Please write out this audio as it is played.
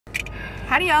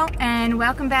Howdy y'all, and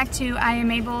welcome back to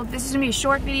Iamabled. This is going to be a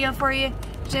short video for you,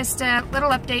 just a little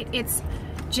update. It's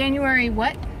January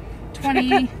what?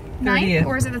 29th?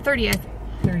 Or is it the 30th?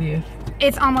 30th.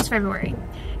 It's almost February.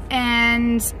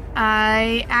 And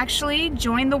I actually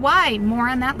joined the Y. More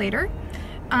on that later.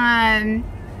 And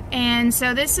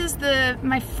so this is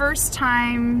my first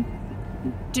time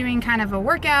doing kind of a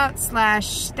workout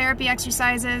slash therapy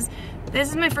exercises. This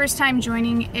is my first time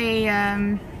joining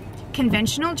a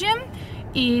conventional gym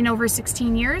in over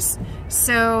 16 years,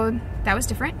 so that was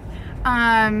different.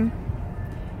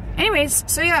 Anyways,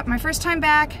 so yeah, my first time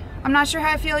back. I'm not sure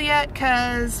how I feel yet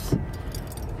because,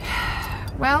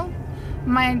 well,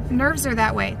 my nerves are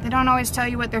that way. They don't always tell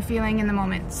you what they're feeling in the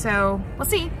moment, so we'll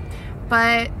see.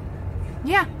 But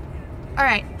yeah, all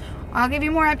right, I'll give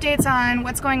you more updates on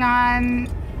what's going on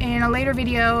in a later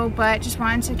video, but just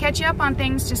wanted to catch you up on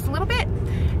things just a little bit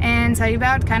and tell you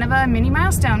about kind of a mini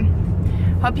milestone.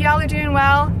 Hope you all are doing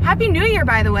well. Happy New Year,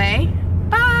 by the way.